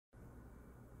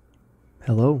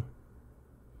Hello,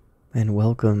 and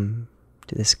welcome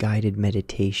to this guided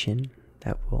meditation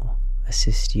that will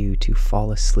assist you to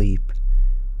fall asleep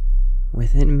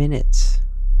within minutes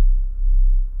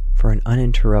for an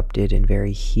uninterrupted and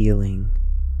very healing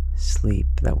sleep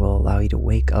that will allow you to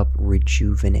wake up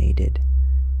rejuvenated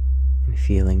and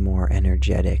feeling more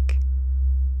energetic,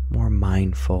 more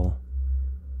mindful,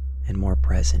 and more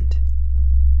present.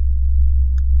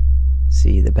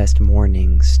 See, the best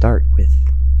mornings start with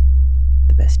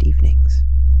the best evenings.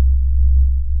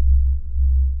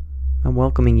 I'm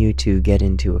welcoming you to get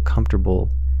into a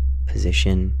comfortable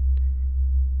position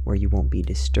where you won't be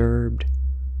disturbed.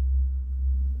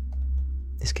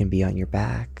 This can be on your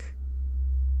back.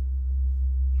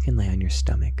 You can lay on your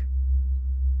stomach.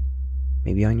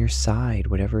 Maybe on your side,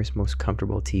 whatever is most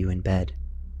comfortable to you in bed.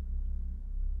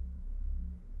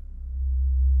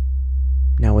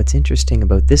 Now, what's interesting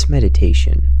about this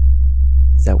meditation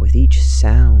is that with each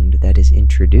sound that is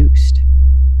introduced,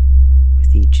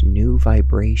 with each new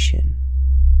vibration,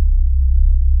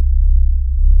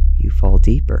 you fall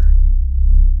deeper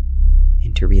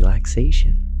into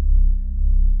relaxation.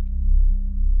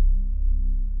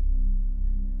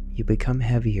 You become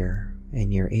heavier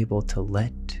and you're able to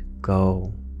let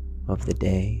go of the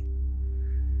day,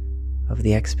 of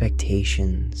the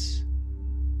expectations,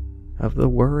 of the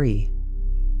worry.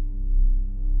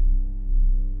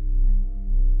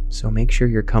 So make sure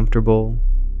you're comfortable,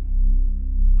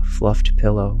 a fluffed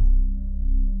pillow,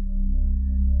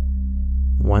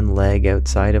 one leg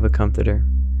outside of a comforter,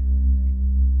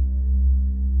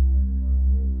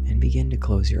 and begin to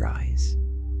close your eyes.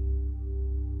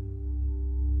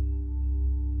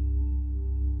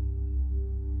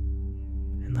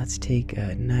 And let's take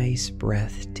a nice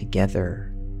breath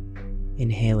together,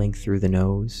 inhaling through the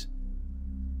nose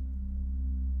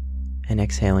and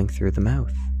exhaling through the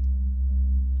mouth.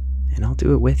 And I'll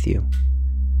do it with you.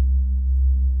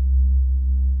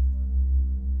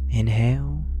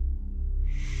 Inhale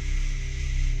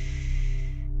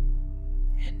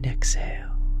and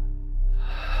exhale.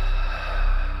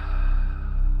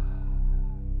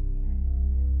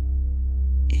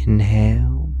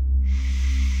 Inhale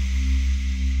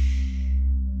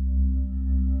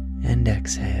and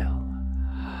exhale.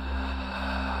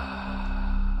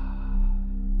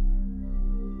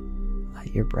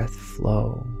 Let your breath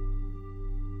flow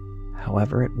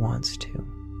however it wants to.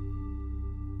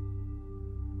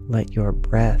 Let your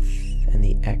breath and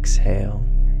the exhale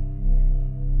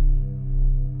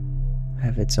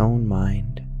have its own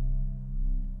mind.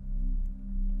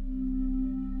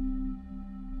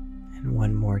 And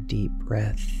one more deep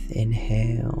breath.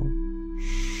 Inhale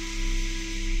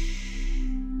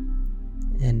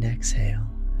and exhale.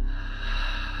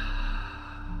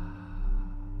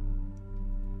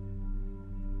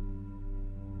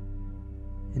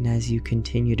 And as you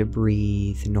continue to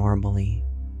breathe normally,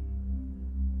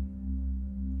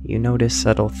 you notice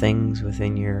subtle things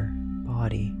within your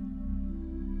body.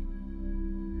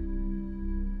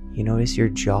 You notice your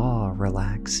jaw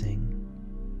relaxing.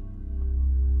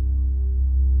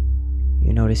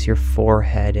 You notice your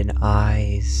forehead and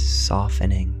eyes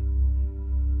softening.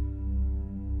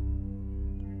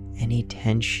 Any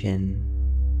tension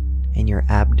in your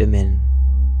abdomen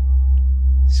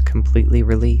is completely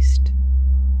released.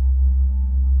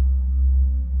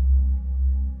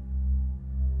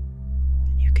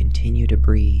 Continue to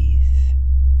breathe,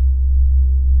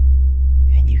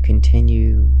 and you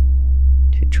continue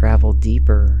to travel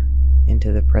deeper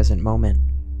into the present moment.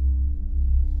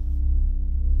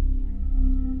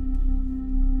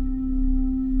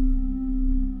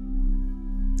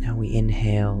 Now we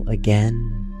inhale again,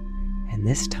 and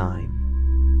this time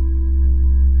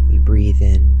we breathe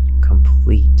in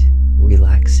complete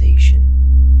relaxation.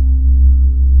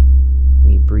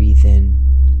 We breathe in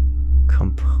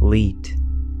complete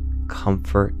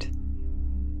comfort.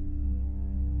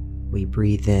 We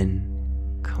breathe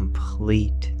in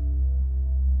complete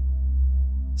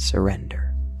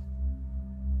surrender.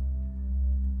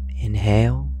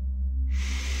 Inhale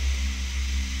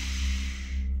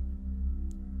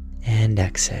and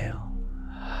exhale.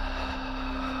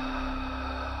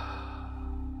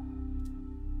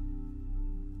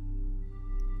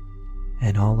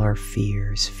 And all our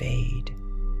fears fade.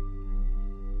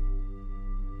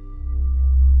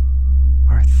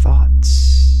 Our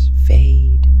thoughts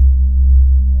fade.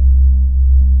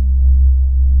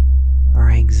 Our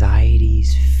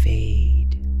anxieties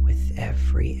fade with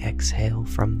every exhale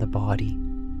from the body.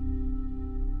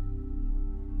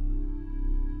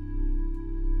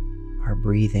 Our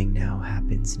breathing now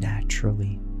happens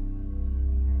naturally.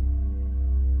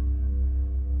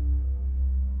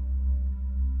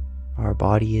 Our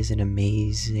body is an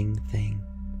amazing thing,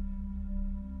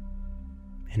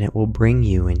 and it will bring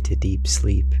you into deep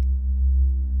sleep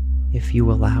if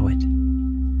you allow it.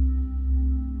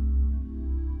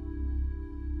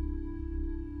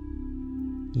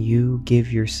 You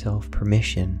give yourself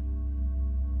permission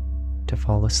to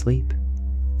fall asleep.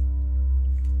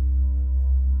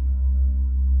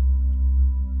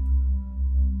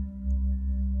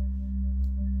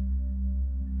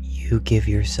 You give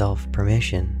yourself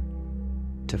permission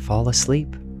to fall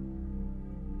asleep.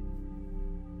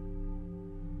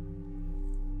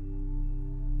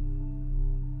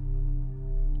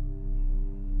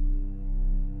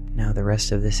 Now the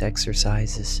rest of this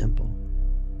exercise is simple.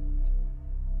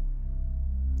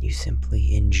 You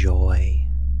simply enjoy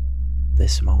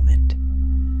this moment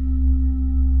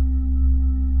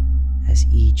as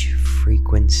each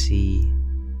frequency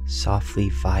softly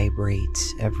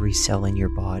vibrates every cell in your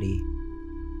body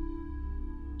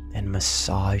and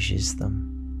massages them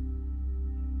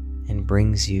and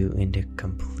brings you into a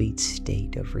complete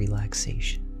state of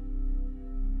relaxation.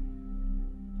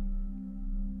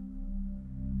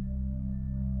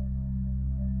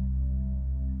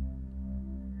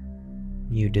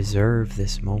 You deserve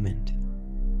this moment,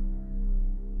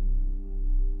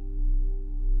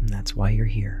 and that's why you're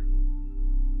here.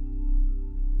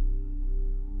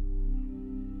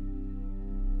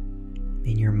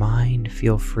 In your mind,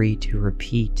 feel free to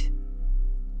repeat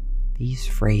these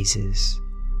phrases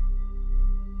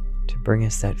to bring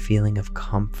us that feeling of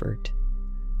comfort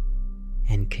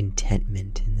and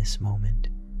contentment in this moment.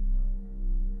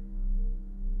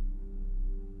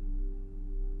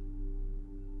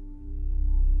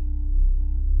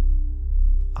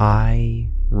 I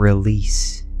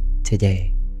release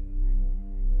today.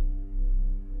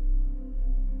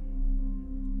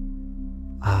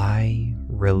 I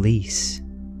release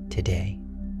today.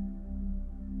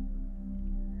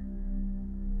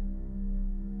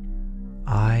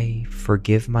 I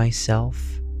forgive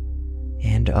myself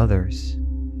and others.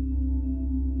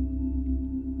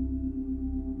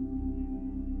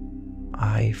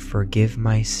 I forgive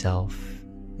myself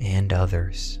and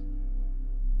others.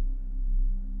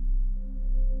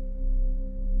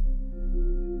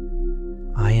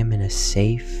 I am in a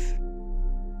safe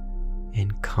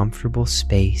and comfortable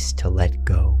space to let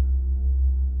go.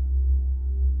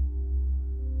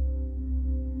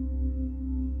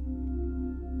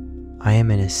 I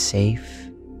am in a safe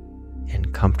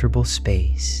and comfortable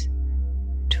space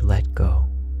to let go.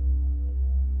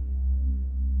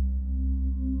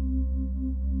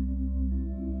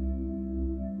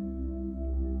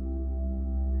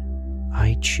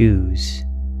 I choose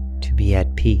to be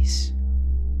at peace.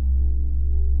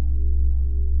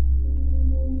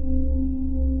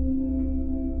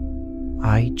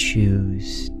 I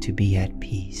choose to be at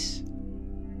peace.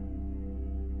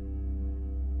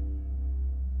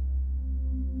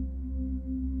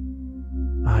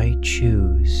 I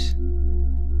choose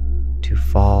to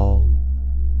fall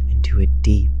into a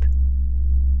deep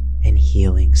and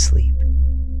healing sleep.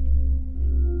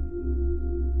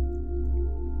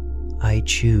 I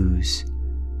choose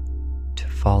to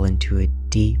fall into a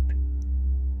deep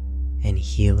and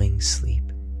healing sleep.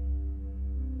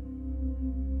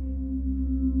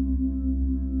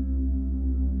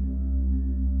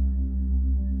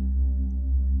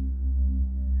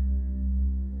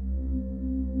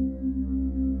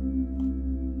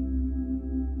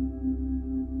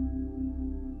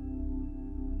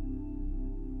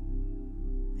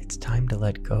 It's time to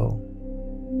let go.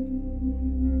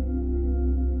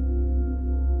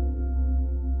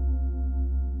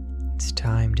 It's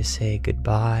time to say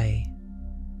goodbye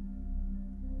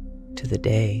to the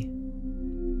day,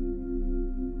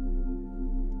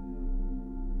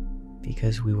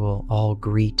 because we will all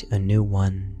greet a new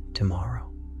one tomorrow.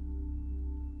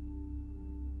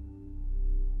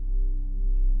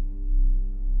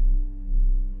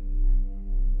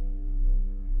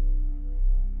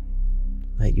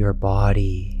 Let your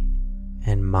body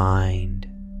and mind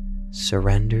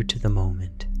surrender to the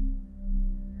moment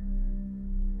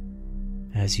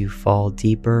as you fall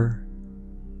deeper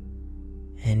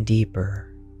and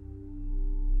deeper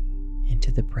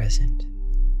into the present,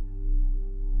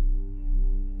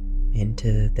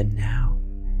 into the now.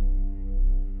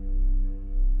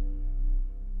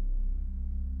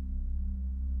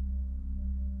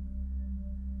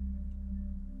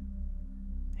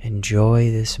 Enjoy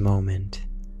this moment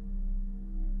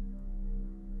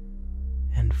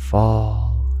and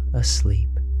fall asleep.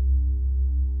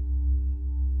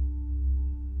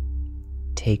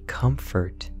 Take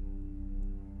comfort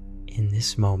in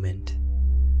this moment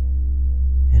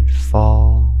and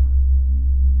fall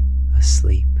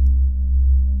asleep.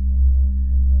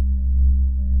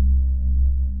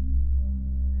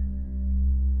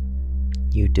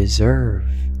 deserve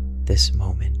this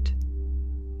moment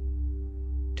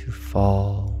to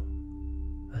fall